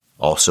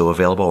Also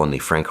available on the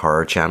Frank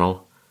Horror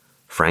channel,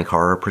 Frank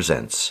Horror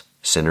presents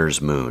Sinner's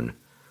Moon,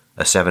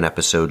 a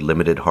 7-episode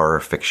limited horror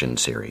fiction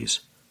series.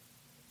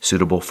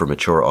 Suitable for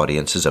mature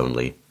audiences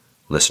only.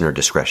 Listener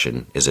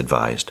discretion is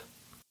advised.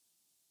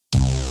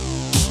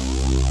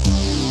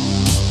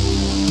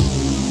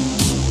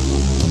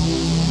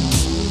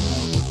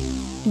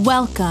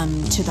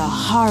 Welcome to the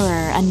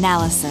Horror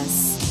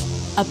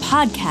Analysis, a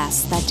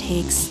podcast that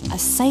takes a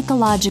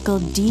psychological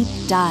deep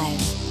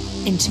dive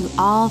into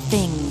all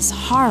things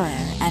horror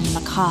and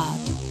macabre.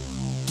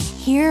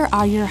 Here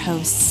are your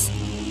hosts,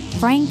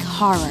 Frank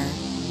Horror,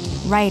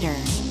 writer,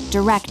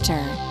 director,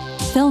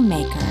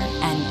 filmmaker,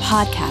 and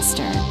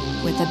podcaster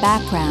with a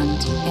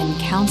background in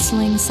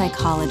counseling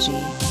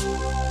psychology,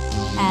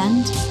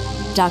 and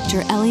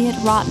Dr. Elliot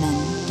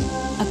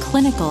Rotman, a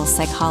clinical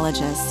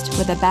psychologist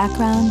with a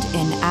background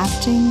in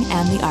acting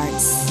and the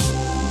arts.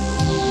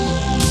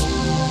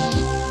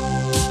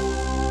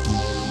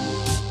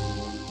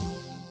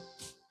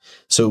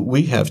 So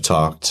we have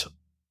talked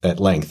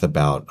at length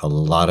about a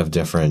lot of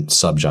different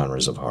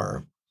subgenres of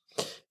horror.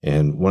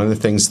 And one of the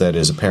things that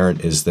is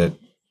apparent is that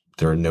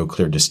there are no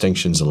clear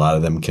distinctions. A lot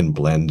of them can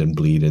blend and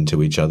bleed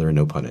into each other,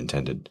 no pun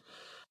intended.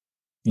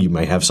 You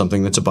may have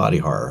something that's a body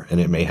horror, and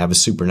it may have a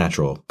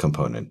supernatural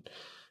component.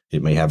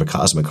 It may have a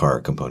cosmic horror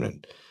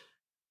component.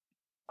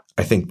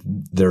 I think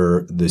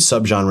the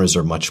subgenres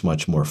are much,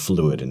 much more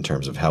fluid in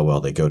terms of how well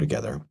they go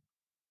together.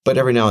 But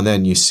every now and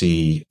then you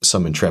see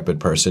some intrepid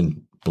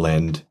person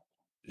blend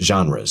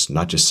genres,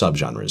 not just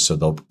subgenres. So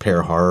they'll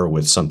pair horror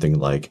with something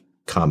like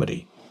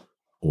comedy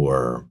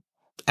or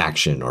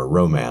action or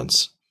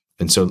romance.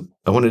 And so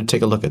I wanted to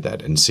take a look at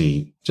that and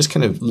see, just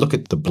kind of look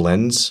at the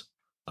blends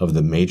of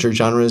the major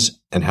genres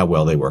and how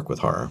well they work with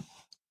horror.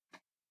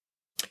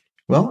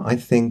 Well, I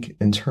think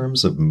in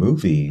terms of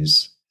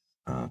movies,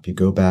 if you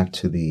go back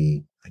to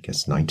the,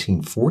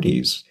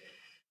 1940s,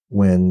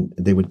 when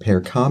they would pair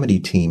comedy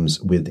teams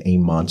with a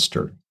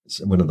monster,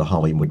 one of the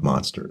Hollywood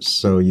monsters.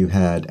 So you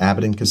had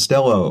Abbott and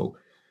Costello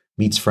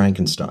meets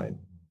Frankenstein.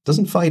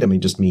 Doesn't fight him,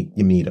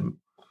 you meet him.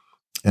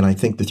 And I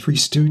think the Three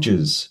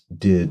Stooges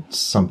did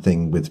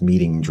something with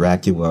meeting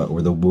Dracula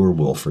or the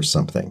werewolf or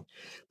something.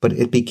 But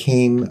it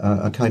became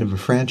a kind of a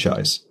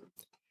franchise.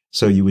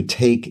 So you would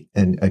take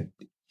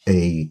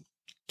a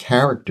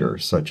character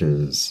such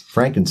as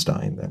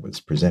Frankenstein that was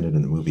presented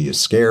in the movie as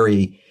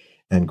scary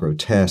and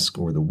grotesque,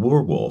 or the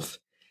werewolf,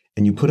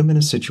 and you put them in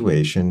a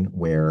situation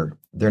where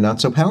they're not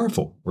so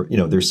powerful.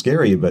 They're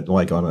scary, but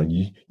like on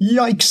a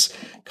yikes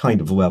kind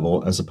of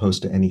level, as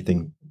opposed to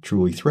anything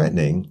truly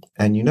threatening.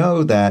 And you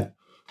know that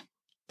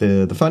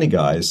the funny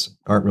guys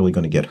aren't really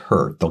going to get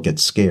hurt. They'll get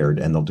scared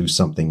and they'll do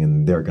something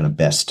and they're going to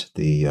best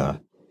the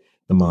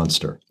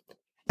monster.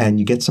 And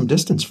you get some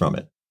distance from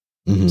it.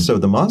 Mm-hmm. So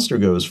the monster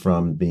goes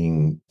from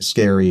being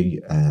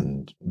scary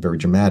and very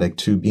dramatic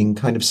to being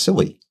kind of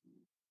silly.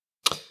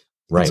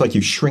 Right. It's like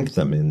you shrink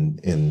them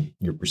in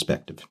your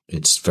perspective.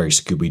 It's very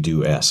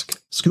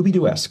Scooby-Doo-esque.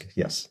 Scooby-Doo-esque,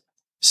 yes.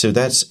 So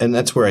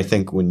that's where I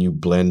think when you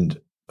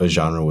blend a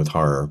genre with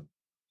horror,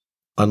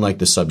 unlike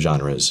the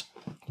subgenres,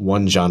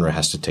 one genre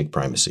has to take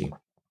primacy.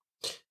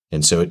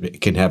 And so it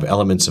can have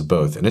elements of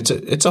both. And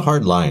it's a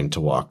hard line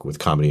to walk with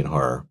comedy and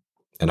horror.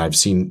 And I've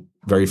seen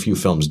very few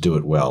films do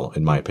it well,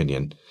 in my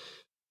opinion.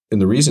 And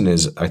the reason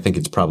is I think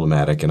it's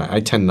problematic. And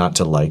I tend not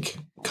to like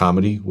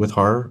comedy with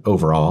horror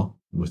overall,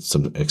 with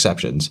some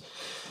exceptions.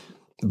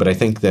 But I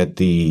think that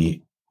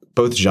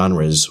both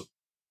genres,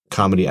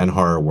 comedy and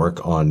horror,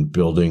 work on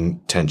building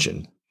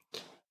tension.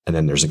 And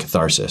then there's a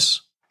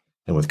catharsis.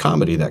 And with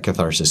comedy, that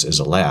catharsis is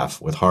a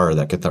laugh. With horror,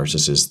 that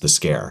catharsis is the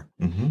scare.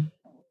 Mm-hmm.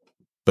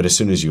 But as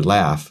soon as you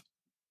laugh,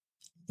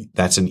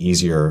 that's an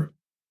easier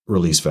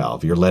release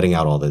valve. You're letting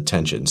out all the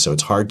tension. So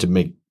it's hard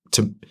to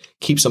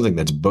keep something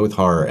that's both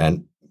horror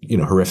and,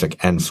 horrific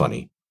and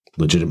funny,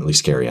 legitimately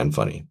scary and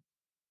funny.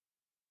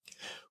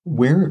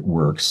 Where it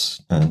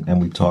works,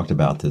 and we've talked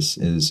about this,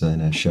 is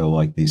in a show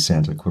like the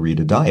Santa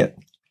Clarita Diet,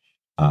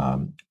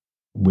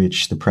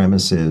 which the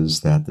premise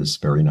is that this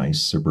very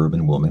nice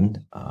suburban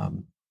woman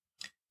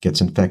gets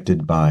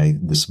infected by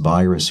this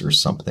virus or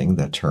something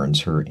that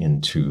turns her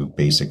into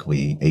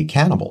basically a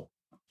cannibal.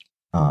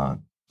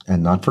 And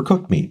not for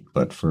cooked meat,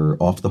 but for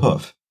off the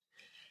hoof.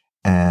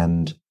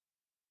 And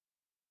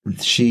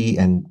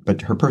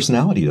but her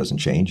personality doesn't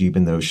change,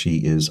 even though she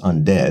is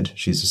undead.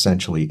 She's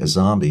essentially a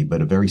zombie,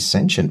 but a very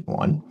sentient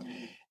one.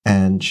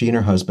 And she and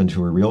her husband,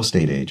 who are real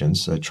estate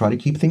agents, try to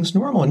keep things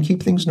normal and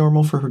keep things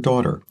normal for her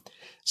daughter.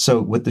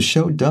 So what the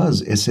show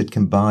does is it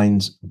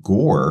combines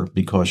gore,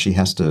 because she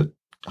has to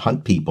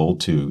hunt people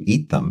to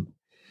eat them,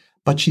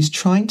 but she's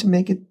trying to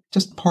make it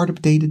just part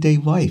of day-to-day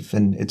life,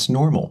 and it's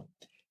normal.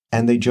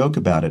 And they joke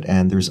about it,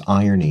 and there's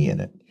irony in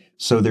it.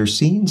 So there's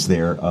scenes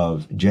there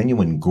of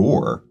genuine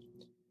gore,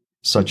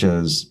 such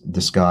as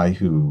this guy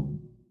who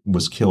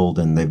was killed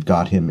and they've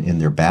got him in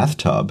their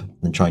bathtub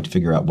and trying to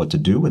figure out what to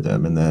do with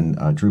him. And then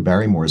Drew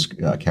Barrymore's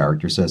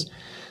character says,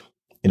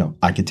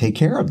 I could take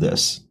care of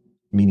this,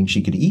 meaning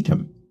she could eat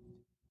him.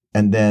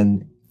 And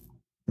then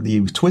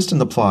the twist in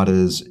the plot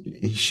is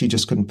she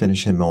just couldn't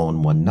finish him all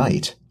in one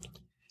night.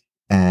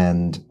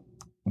 And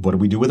what do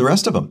we do with the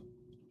rest of them?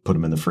 Put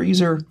them in the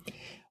freezer.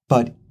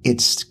 But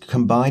it's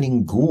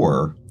combining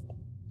gore,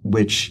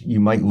 which you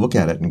might look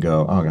at it and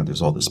go, oh, God,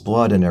 there's all this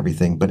blood and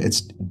everything, but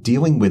it's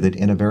dealing with it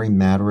in a very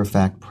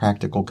matter-of-fact,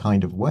 practical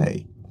kind of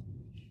way.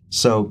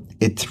 So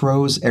it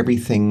throws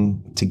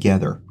everything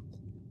together.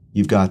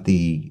 You've got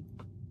the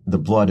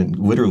blood and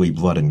literally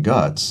blood and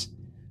guts,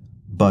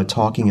 but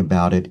talking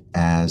about it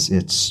as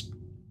it's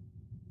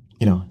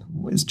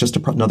just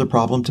another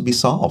problem to be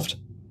solved.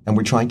 And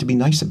we're trying to be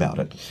nice about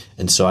it.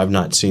 And so I've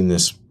not seen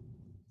this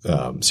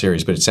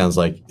series, but it sounds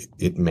like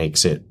it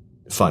makes it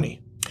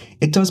funny.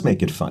 It does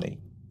make it funny.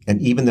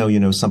 And even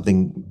though,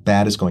 something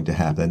bad is going to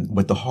happen,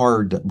 what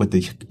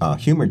the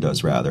humor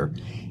does rather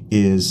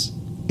is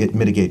it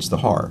mitigates the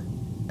horror.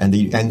 And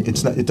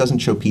it doesn't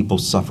show people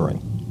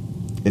suffering.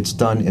 It's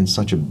done in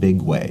such a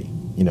big way,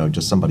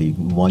 just somebody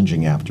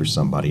lunging after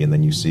somebody, and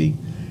then you see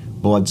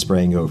blood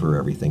spraying over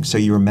everything. So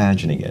you're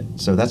imagining it.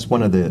 So that's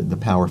one of the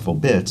powerful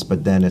bits,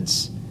 but then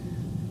it's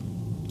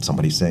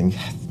somebody saying,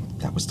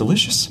 that was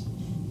delicious.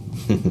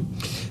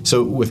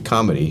 So with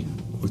comedy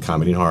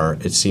and horror,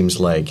 it seems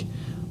like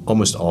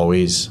almost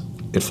always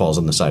it falls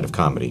on the side of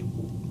comedy.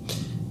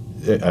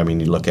 I mean,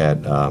 you look at,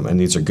 and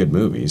these are good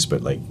movies,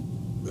 but like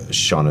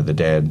Shaun of the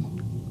Dead,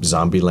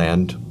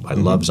 Zombieland. I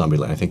love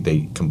Zombieland. I think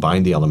they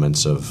combine the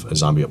elements of a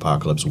zombie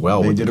apocalypse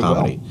well with the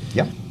comedy. Well.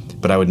 Yeah.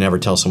 But I would never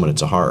tell someone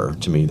it's a horror.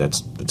 To me,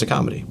 it's a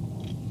comedy.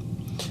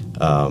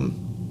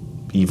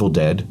 Evil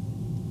Dead,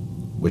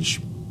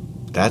 which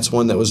that's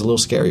one that was a little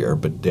scarier,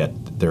 but yet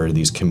there are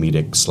these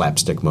comedic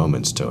slapstick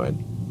moments to it.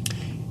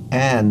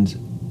 And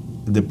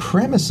the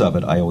premise of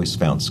it I always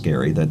found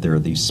scary, that there are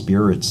these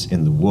spirits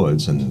in the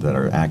woods and that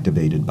are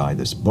activated by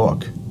this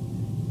book,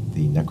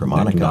 the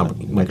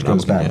Necromonicon, which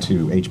goes back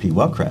to H.P.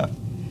 Lovecraft.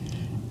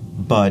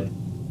 But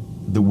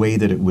the way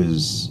that it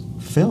was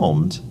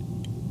filmed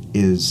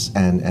is,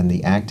 and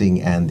the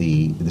acting and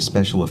the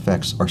special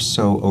effects are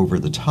so over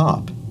the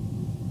top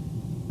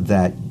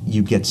that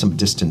you get some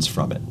distance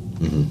from it.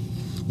 Mm-hmm.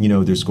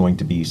 There's going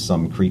to be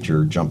some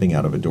creature jumping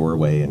out of a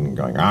doorway and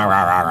going, "Arr,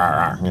 arr, arr,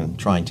 arr," and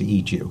trying to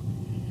eat you.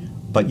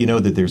 But you know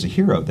that there's a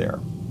hero there,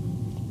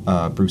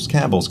 Bruce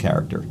Campbell's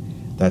character,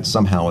 that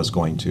somehow is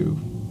going to,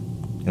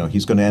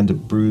 he's going to end up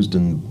bruised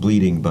and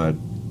bleeding, but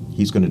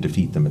he's going to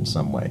defeat them in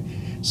some way.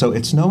 So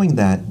it's knowing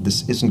that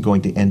this isn't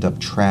going to end up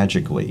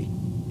tragically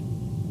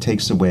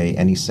takes away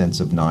any sense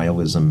of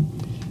nihilism,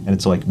 and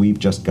it's like we've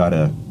just got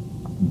to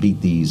beat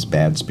these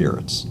bad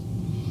spirits.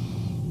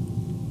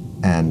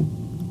 And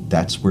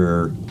that's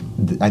where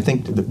I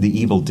think the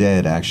Evil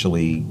Dead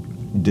actually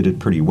did it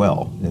pretty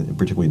well,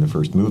 particularly in the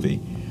first movie,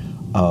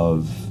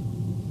 of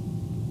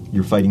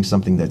you're fighting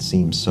something that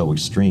seems so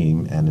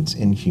extreme and it's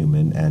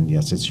inhuman, and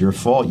yes, it's your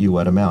fault you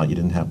let him out. You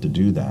didn't have to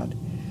do that.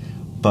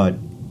 But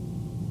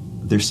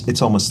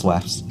it's almost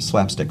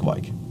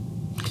slapstick-like.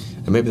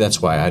 And maybe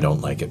that's why I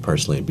don't like it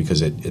personally,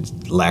 because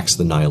it lacks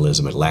the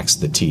nihilism, it lacks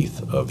the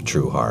teeth of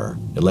true horror.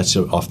 It lets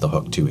you off the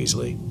hook too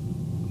easily.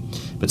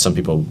 But some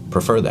people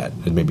prefer that,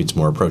 and maybe it's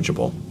more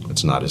approachable.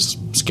 It's not as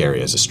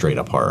scary as a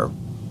straight-up horror.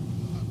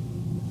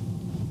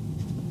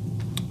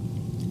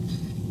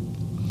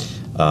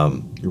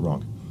 You're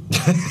wrong.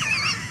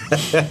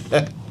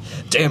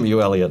 Damn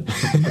you, Elliot.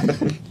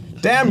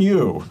 Damn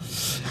you!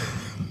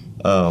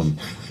 I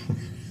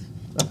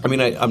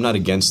mean, I'm not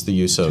against the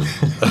use of...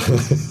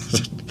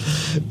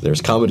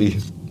 There's comedy.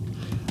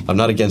 I'm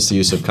not against the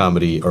use of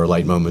comedy or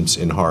light moments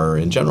in horror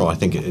in general. I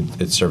think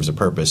it serves a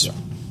purpose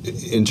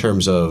in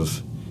terms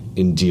of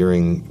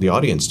endearing the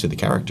audience to the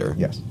character.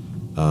 Yes.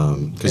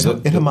 Because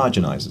it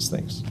homogenizes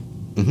things.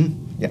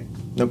 Mm-hmm. Yeah,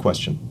 no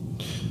question.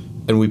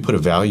 And we put a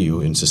value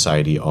in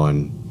society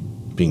on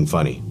being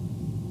funny.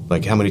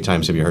 Like, how many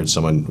times have you heard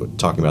someone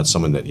talking about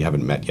someone that you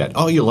haven't met yet?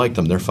 Oh, you like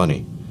them, they're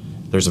funny.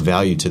 There's a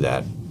value to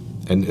that.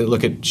 And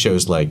look at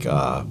shows like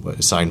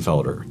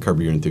Seinfeld or Curb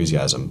Your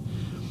Enthusiasm.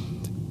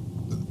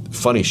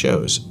 Funny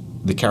shows.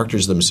 The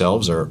characters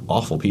themselves are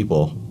awful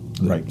people.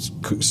 Right.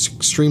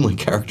 Extremely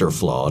character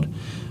flawed.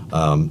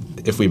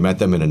 If we met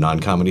them in a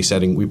non-comedy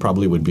setting, we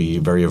probably would be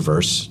very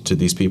averse to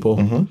these people.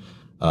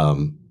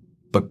 Mm-hmm.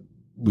 But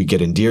we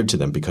get endeared to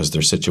them because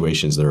their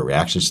situations, their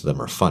reactions to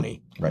them are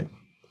funny. Right.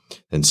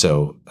 And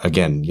so,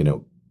 again,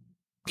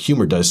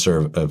 humor does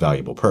serve a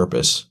valuable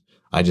purpose.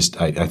 I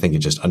think it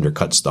just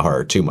undercuts the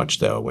horror too much,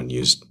 though, when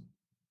used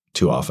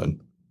too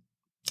often.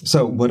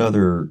 So what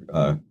other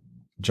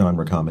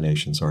genre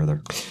combinations are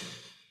there?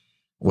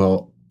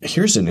 Well,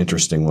 here's an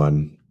interesting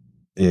one.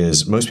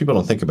 Is most people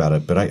don't think about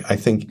it, but I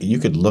think you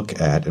could look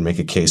at and make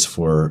a case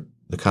for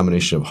the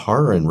combination of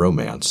horror and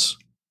romance.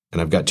 And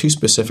I've got two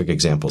specific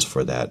examples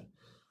for that.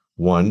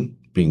 One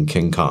being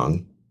King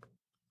Kong,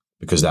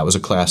 because that was a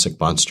classic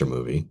monster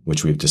movie,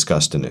 which we've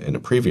discussed in a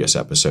previous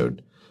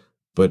episode.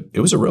 But it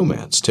was a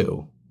romance,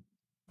 too.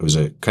 It was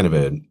a kind of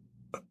an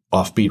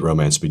offbeat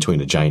romance between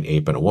a giant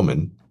ape and a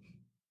woman,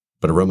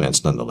 but a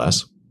romance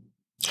nonetheless.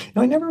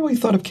 Now, I never really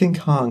thought of King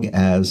Kong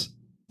as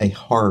a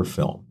horror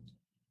film,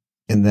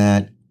 in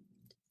that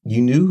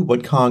you knew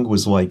what Kong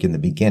was like in the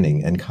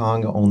beginning, and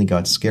Kong only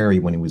got scary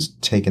when he was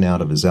taken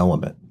out of his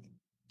element.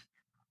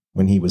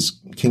 When he was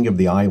king of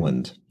the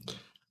island.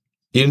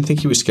 You didn't think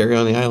he was scary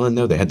on the island,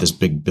 though? They had this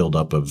big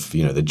buildup of,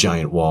 the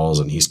giant walls,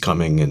 and he's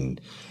coming,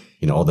 and,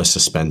 all the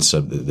suspense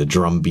of the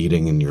drum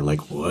beating, and you're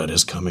like, what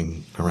is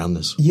coming around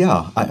this?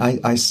 Yeah,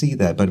 I see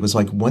that. But it was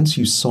like once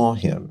you saw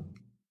him,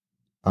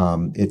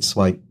 it's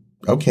like,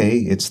 okay,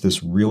 it's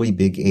this really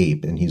big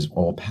ape, and he's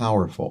all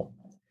powerful.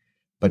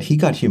 But he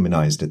got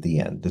humanized at the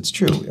end. It's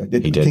true.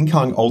 He did. King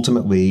Kong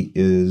ultimately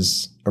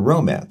is a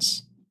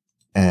romance.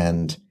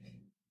 And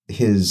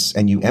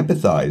you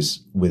empathize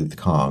with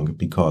Kong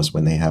because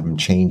when they have him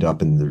chained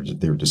up and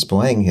they're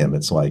displaying him,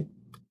 it's like,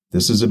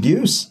 this is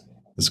abuse.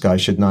 This guy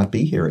should not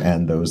be here.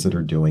 And those that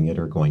are doing it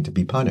are going to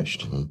be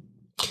punished. Mm-hmm.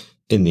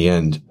 In the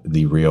end,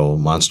 the real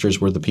monsters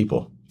were the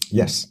people.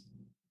 Yes,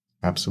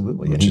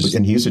 absolutely.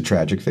 And he's a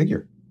tragic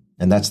figure.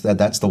 And that's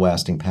the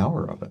lasting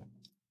power of it.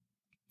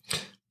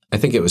 I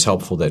think it was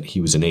helpful that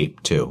he was an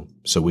ape too.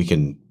 So we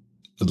can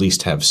at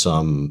least have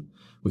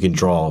we can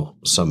draw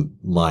some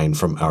line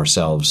from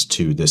ourselves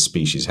to this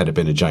species. Had it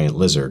been a giant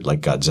lizard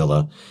like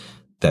Godzilla,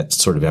 that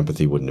sort of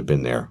empathy wouldn't have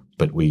been there.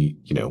 But we've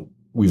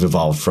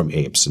evolved from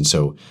apes. And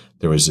so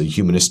there was a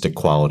humanistic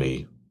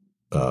quality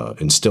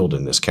instilled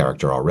in this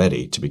character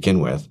already to begin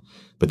with.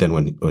 But then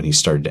when he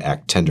started to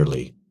act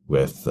tenderly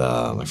with,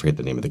 I forget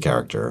the name of the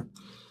character.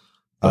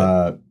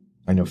 I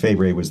know Fay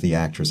Wray was the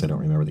actress. I don't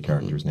remember the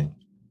character's name.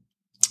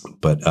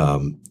 But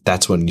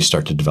that's when you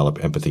start to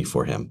develop empathy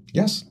for him.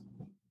 Yes.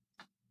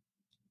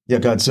 Yeah,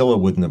 Godzilla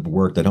wouldn't have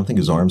worked. I don't think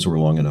his arms were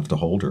long enough to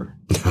hold her.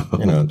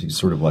 He's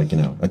sort of like,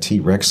 a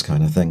T-Rex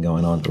kind of thing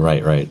going on.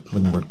 Right.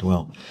 Wouldn't have worked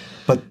well.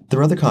 But there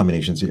are other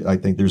combinations. I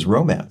think there's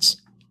romance.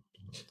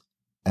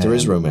 There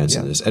is romance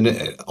in this.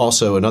 And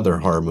also another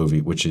horror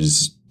movie, which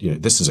is,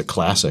 this is a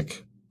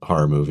classic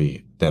horror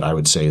movie that I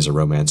would say is a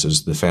romance,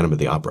 is The Phantom of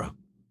the Opera.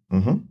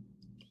 Mm-hmm.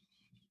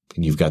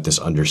 And you've got this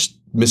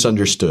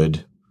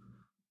misunderstood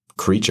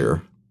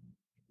creature,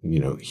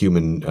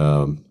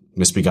 human,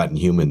 misbegotten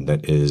human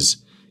that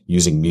is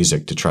using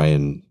music to try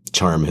and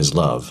charm his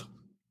love.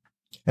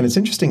 And it's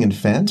interesting in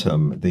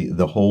Phantom,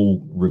 the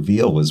whole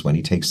reveal is when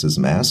he takes his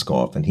mask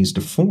off and he's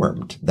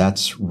deformed.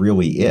 That's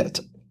really it.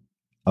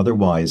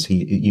 Otherwise,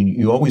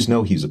 you always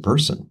know he's a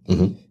person.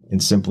 Mm-hmm.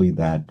 And simply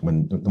that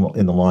in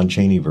the Lon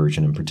Chaney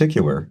version in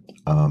particular,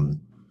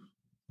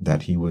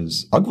 that he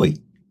was ugly,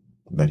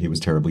 that he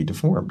was terribly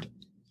deformed.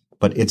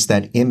 But it's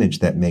that image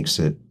that makes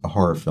it a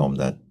horror film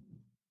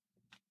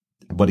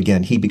but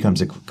again, he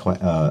becomes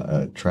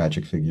a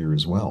tragic figure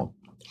as well.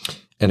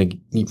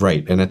 And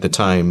right. And at the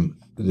time,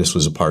 this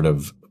was a part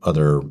of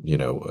other,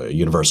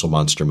 Universal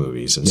monster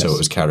movies. And so it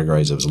was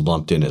categorized, it was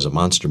lumped in as a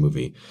monster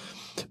movie.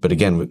 But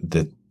again, with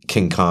the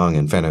King Kong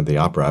and Phantom of the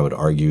Opera, I would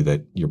argue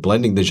that you're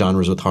blending the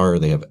genres with horror.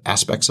 They have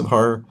aspects of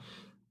horror.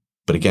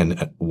 But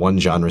again, one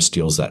genre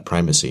steals that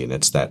primacy, and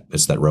it's that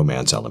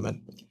romance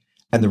element.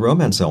 And the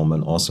romance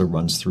element also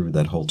runs through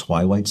that whole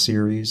Twilight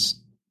series.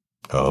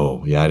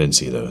 Oh, yeah, I didn't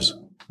see those.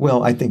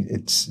 Well, I think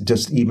it's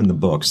just even the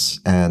books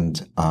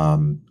and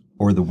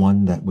or the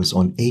one that was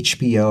on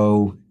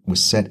HBO,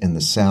 was set in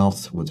the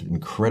South with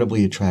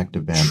incredibly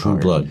attractive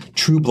vampires.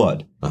 True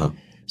Blood. Uh-huh.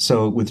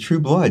 So with True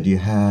Blood, you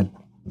had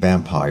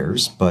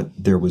vampires, but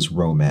there was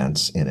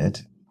romance in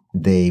it.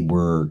 They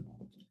were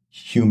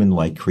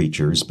human-like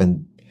creatures,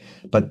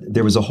 but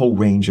there was a whole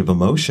range of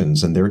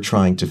emotions, and they're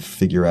trying to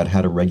figure out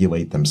how to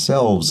regulate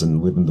themselves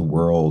and live in the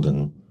world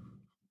and,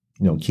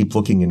 keep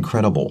looking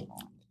incredible.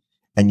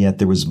 And yet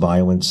there was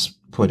violence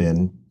put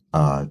in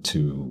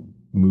to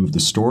move the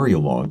story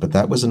along. But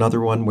that was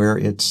another one where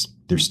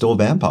they're still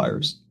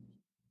vampires.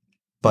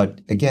 But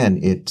again,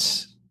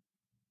 it's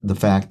the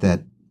fact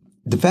that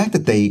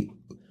they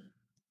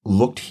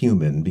looked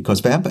human,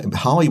 because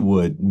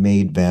Hollywood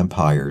made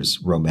vampires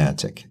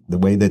romantic. The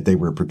way that they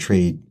were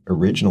portrayed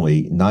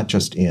originally, not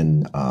just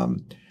in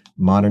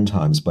modern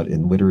times, but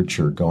in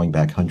literature going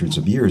back hundreds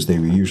of years, they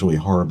were usually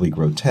horribly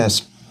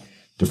grotesque,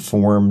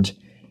 deformed.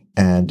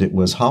 And it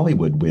was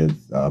Hollywood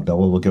with Bela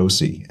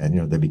Lugosi,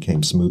 and they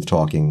became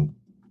smooth-talking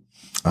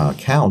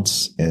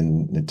counts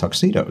in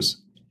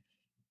tuxedos,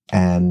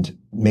 and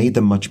made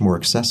them much more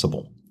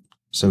accessible.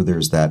 So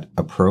there's that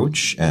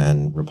approach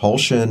and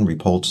repulsion,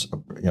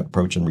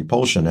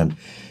 and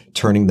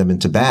turning them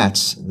into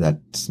bats. That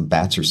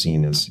bats are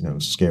seen as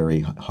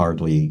scary,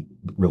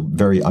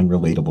 very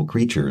unrelatable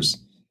creatures.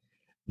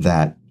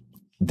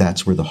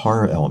 That's where the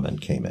horror element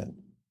came in.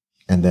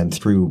 And then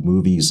through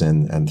movies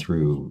and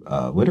through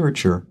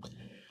literature,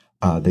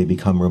 they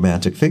become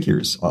romantic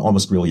figures,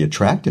 almost really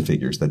attractive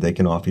figures that they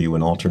can offer you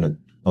an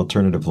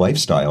alternative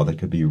lifestyle that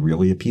could be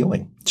really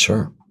appealing.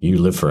 Sure. You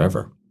live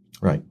forever.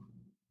 Right.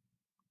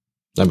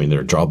 I mean, there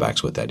are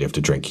drawbacks with that. You have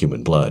to drink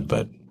human blood,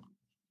 but...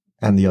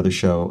 And the other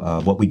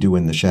show, What We Do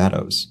in the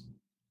Shadows,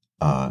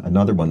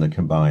 another one that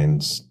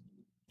combines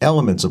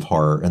elements of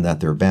horror in that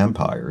they're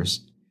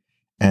vampires,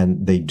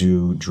 and they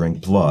do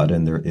drink blood,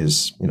 and there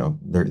is,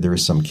 there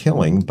is some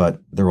killing,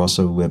 but they're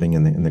also living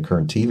in the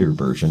current TV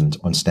version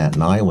on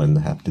Staten Island,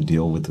 have to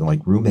deal with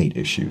roommate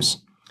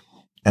issues.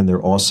 And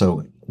they're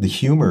also, the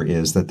humor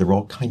is that they're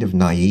all kind of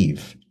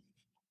naive.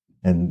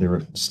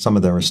 And some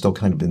of them are still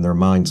kind of in their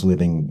minds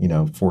living,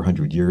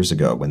 400 years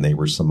ago when they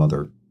were some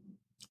other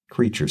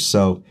creatures.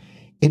 So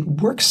it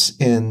works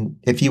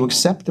if you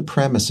accept the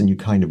premise and you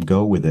kind of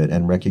go with it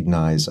and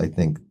recognize, I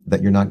think,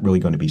 that you're not really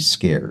going to be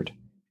scared.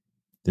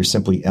 There's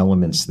simply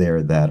elements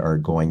there that are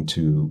going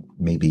to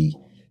maybe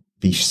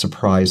be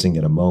surprising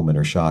in a moment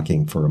or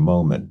shocking for a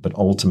moment. But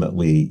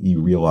ultimately,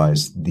 you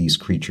realize these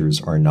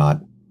creatures are not,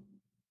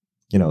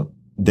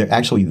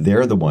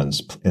 they're the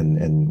ones,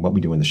 and what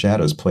we do in the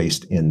shadows,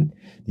 placed in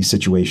these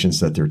situations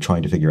that they're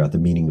trying to figure out the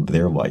meaning of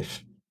their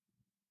life.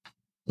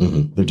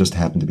 Mm-hmm. They just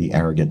happen to be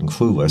arrogant and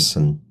clueless.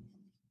 And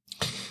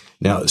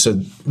now,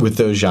 so with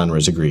those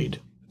genres, agreed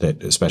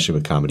that especially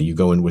with comedy, you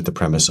go in with the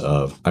premise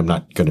of I'm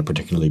not going to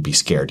particularly be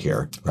scared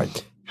here.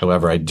 Right.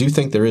 However, I do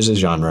think there is a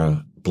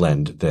genre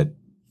blend that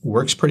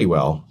works pretty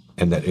well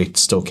and that it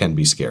still can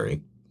be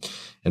scary.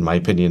 And my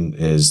opinion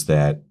is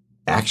that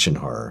action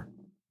horror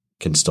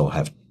can still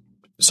have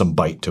some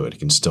bite to it. It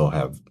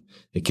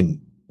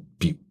can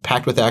be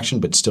packed with action,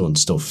 but still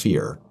instill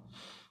fear.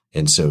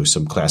 And so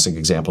some classic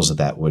examples of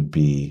that would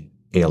be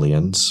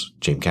Aliens,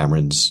 James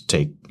Cameron's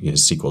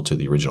sequel to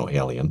the original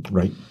Alien.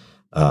 Right.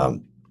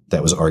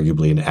 That was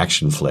arguably an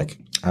action flick.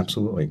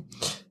 Absolutely.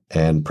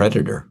 And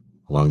Predator,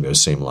 along those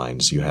same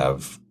lines. You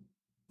have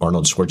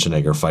Arnold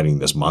Schwarzenegger fighting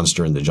this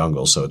monster in the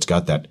jungle. So it's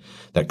got that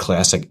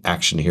classic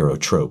action hero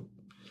trope.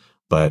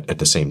 But at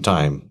the same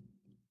time,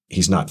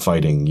 he's not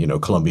fighting,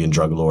 Colombian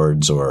drug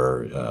lords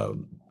or,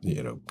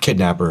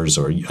 kidnappers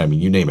or,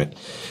 you name it.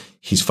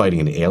 He's fighting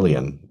an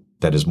alien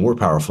that is more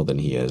powerful than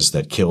he is,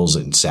 that kills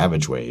in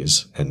savage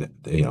ways and,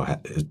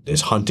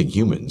 is hunting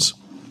humans.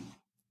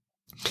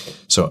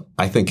 So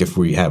I think if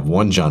we have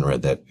one genre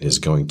that is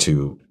going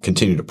to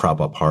continue to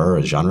prop up horror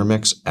as genre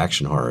mix,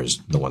 action horror is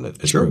the one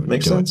that is sure, proven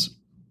makes to do sense.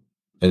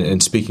 it.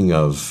 And speaking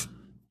of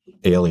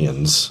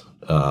aliens,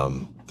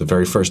 the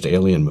very first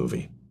Alien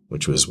movie,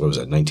 which was,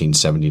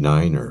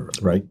 1979 or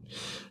right.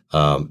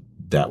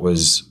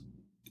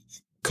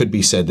 Could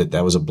be said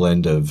that was a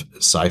blend of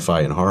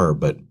sci-fi and horror,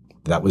 but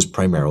that was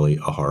primarily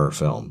a horror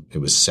film. It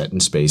was set in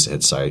space. It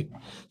had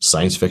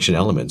science fiction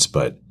elements,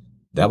 but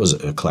that was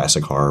a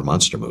classic horror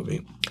monster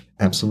movie.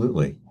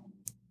 Absolutely.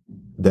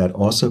 That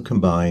also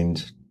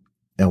combined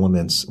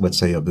elements, let's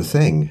say, of The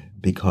Thing,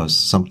 because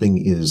something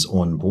is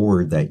on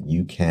board that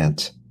you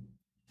can't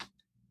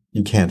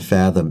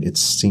fathom. It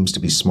seems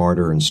to be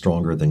smarter and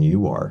stronger than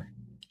you are.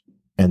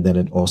 And then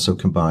it also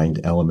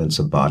combined elements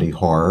of body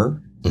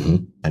horror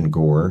Mm-hmm. and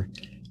gore,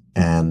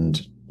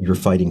 and you're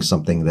fighting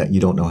something that you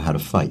don't know how to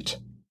fight.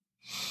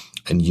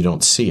 And you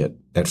don't see it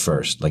at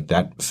first. Like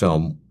that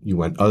film, you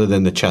went, other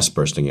than the chest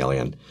bursting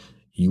alien,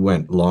 you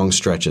went long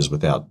stretches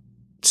without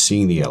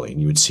seeing the alien.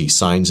 You would see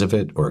signs of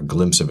it or a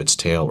glimpse of its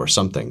tail or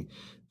something.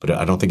 But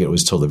I don't think it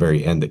was till the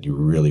very end that you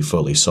really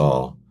fully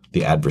saw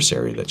the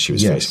adversary that she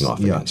was facing off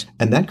against.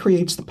 And that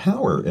creates the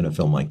power in a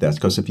film like that,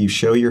 because if you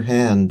show your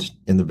hand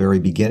in the very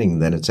beginning,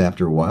 then it's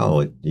after a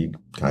while, you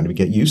kind of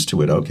get used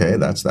to it. Okay,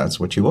 that's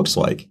what she looks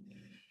like.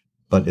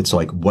 But it's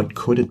like, what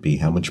could it be?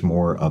 How much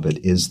more of it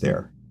is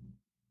there?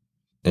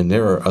 And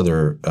there are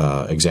other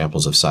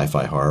examples of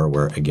sci-fi horror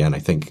where, again, I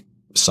think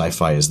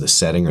sci-fi is the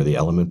setting or the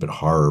element, but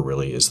horror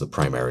really is the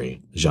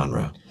primary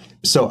genre.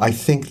 So I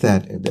think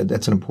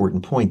that's an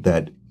important point,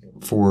 that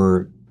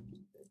for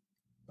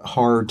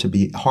horror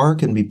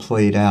can be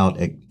played out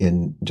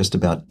in just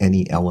about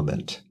any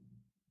element.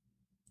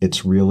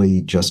 It's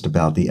really just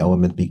about the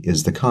element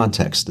is the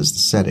context, is the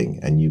setting,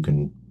 and you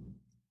can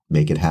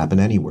make it happen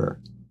anywhere.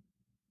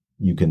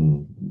 You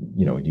can,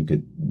 you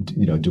could,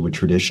 do a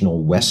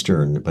traditional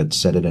Western, but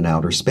set it in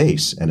outer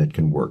space and it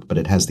can work, but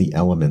it has the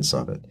elements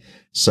of it.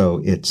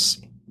 So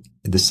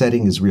the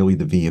setting is really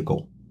the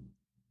vehicle,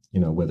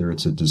 whether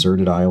it's a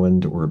deserted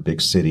island or a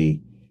big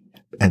city.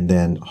 And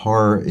then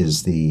horror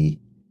is the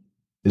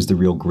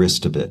real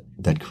grist of it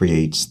that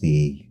creates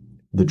the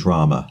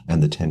drama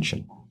and the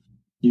tension.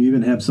 You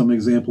even have some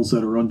examples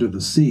that are under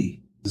the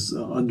sea.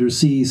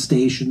 Undersea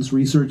stations,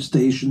 research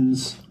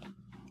stations,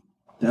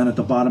 down at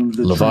the bottom of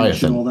the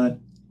trench and all that.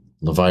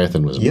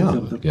 Leviathan was a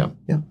movie. Yeah.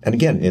 And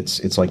again,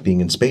 it's like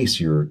being in space.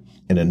 You're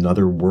in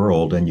another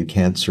world, and you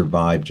can't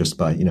survive just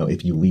by,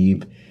 if you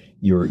leave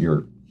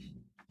your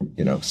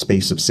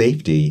space of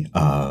safety,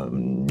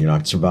 you're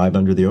not survive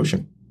under the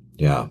ocean.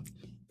 Yeah.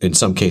 In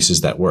some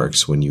cases that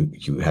works when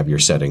you have your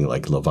setting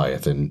like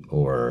Leviathan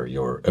or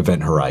your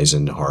Event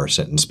Horizon horror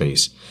set in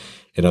space.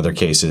 In other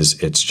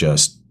cases, it's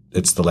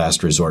the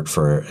last resort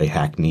for a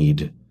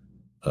hackneyed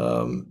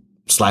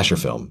slasher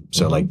film.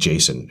 So like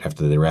Jason,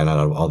 after they ran out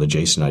of all the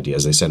Jason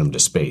ideas, they sent him to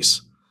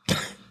space.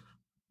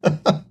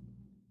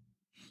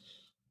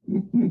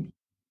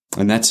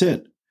 And that's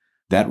it.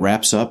 That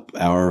wraps up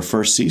our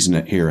first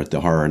season here at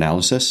the Horror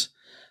Analysis.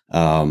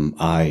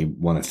 I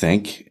want to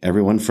thank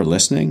everyone for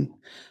listening.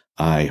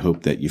 I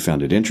hope that you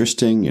found it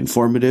interesting,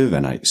 informative,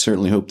 and I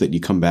certainly hope that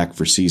you come back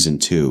for season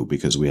 2,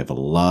 because we have a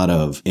lot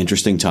of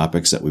interesting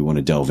topics that we want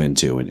to delve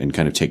into and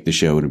kind of take the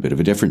show in a bit of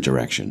a different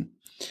direction.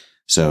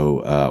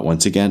 So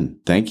once again,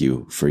 thank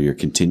you for your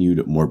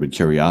continued morbid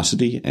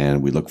curiosity,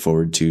 and we look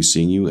forward to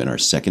seeing you in our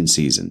second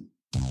season.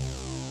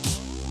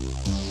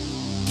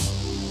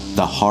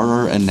 The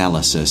Horror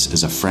Analysis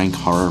is a Frank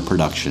Horror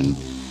production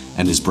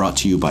and is brought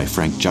to you by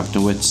Frank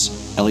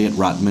Juchnowitz, Elliot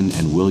Rotman,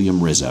 and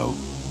William Rizzo.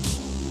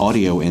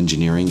 Audio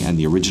engineering and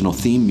the original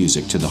theme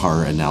music to The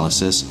Horror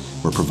Analysis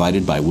were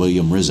provided by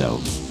William Rizzo.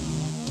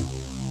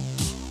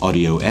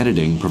 Audio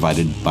editing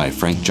provided by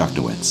Frank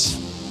Juchnowitz.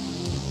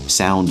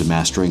 Sound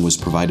mastering was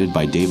provided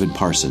by David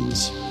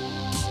Parsons.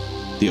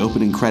 The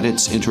opening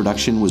credits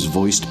introduction was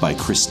voiced by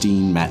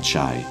Christine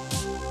Matshai.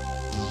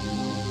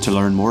 To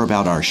learn more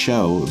about our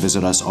show,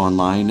 visit us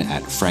online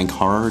at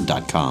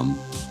frankhorror.com.